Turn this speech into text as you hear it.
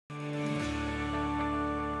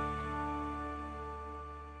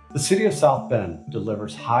The City of South Bend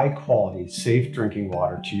delivers high-quality, safe drinking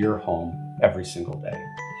water to your home every single day.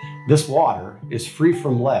 This water is free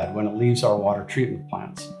from lead when it leaves our water treatment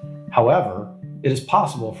plants. However, it is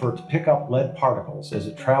possible for it to pick up lead particles as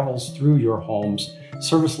it travels through your home's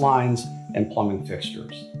service lines and plumbing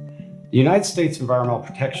fixtures. The United States Environmental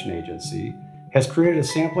Protection Agency has created a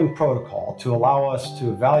sampling protocol to allow us to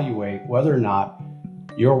evaluate whether or not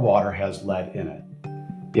your water has lead in it.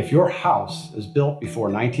 If your house is built before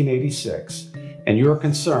 1986 and you are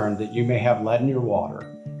concerned that you may have lead in your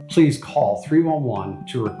water, please call 311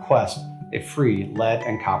 to request a free lead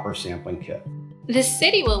and copper sampling kit. The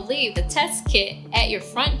city will leave the test kit at your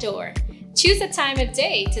front door. Choose a time of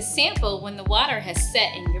day to sample when the water has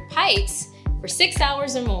set in your pipes for 6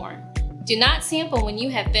 hours or more. Do not sample when you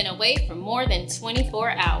have been away for more than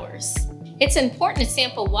 24 hours. It's important to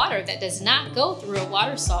sample water that does not go through a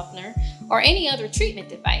water softener or any other treatment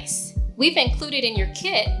device. We've included in your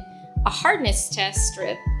kit a hardness test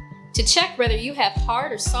strip to check whether you have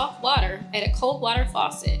hard or soft water at a cold water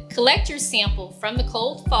faucet. Collect your sample from the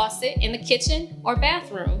cold faucet in the kitchen or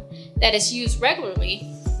bathroom that is used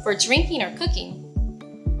regularly for drinking or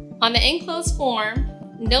cooking. On the enclosed form,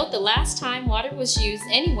 note the last time water was used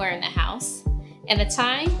anywhere in the house and the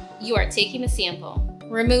time you are taking the sample.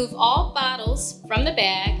 Remove all bottles from the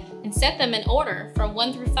bag and set them in order from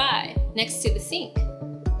 1 through 5 next to the sink.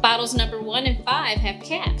 Bottles number 1 and 5 have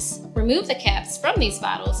caps. Remove the caps from these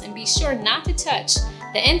bottles and be sure not to touch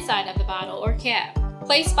the inside of the bottle or cap.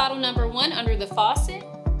 Place bottle number 1 under the faucet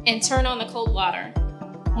and turn on the cold water.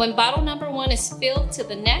 When bottle number 1 is filled to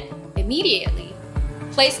the neck, immediately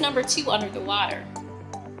place number 2 under the water.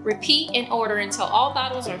 Repeat in order until all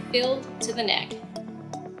bottles are filled to the neck.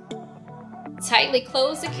 Tightly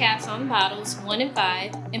close the caps on bottles 1 and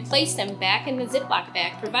 5 and place them back in the Ziploc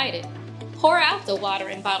bag provided. Pour out the water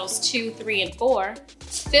in bottles 2, 3, and 4.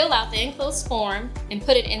 Fill out the enclosed form and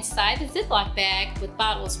put it inside the Ziploc bag with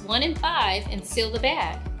bottles 1 and 5 and seal the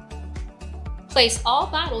bag. Place all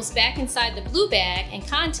bottles back inside the blue bag and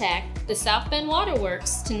contact the South Bend Water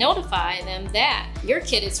Works to notify them that your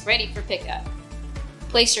kit is ready for pickup.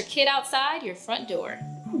 Place your kit outside your front door.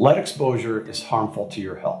 Lead exposure is harmful to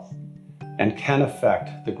your health and can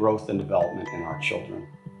affect the growth and development in our children.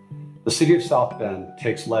 The City of South Bend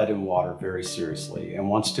takes lead in water very seriously and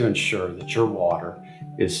wants to ensure that your water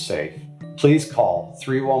is safe. Please call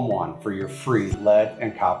 311 for your free lead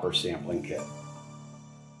and copper sampling kit.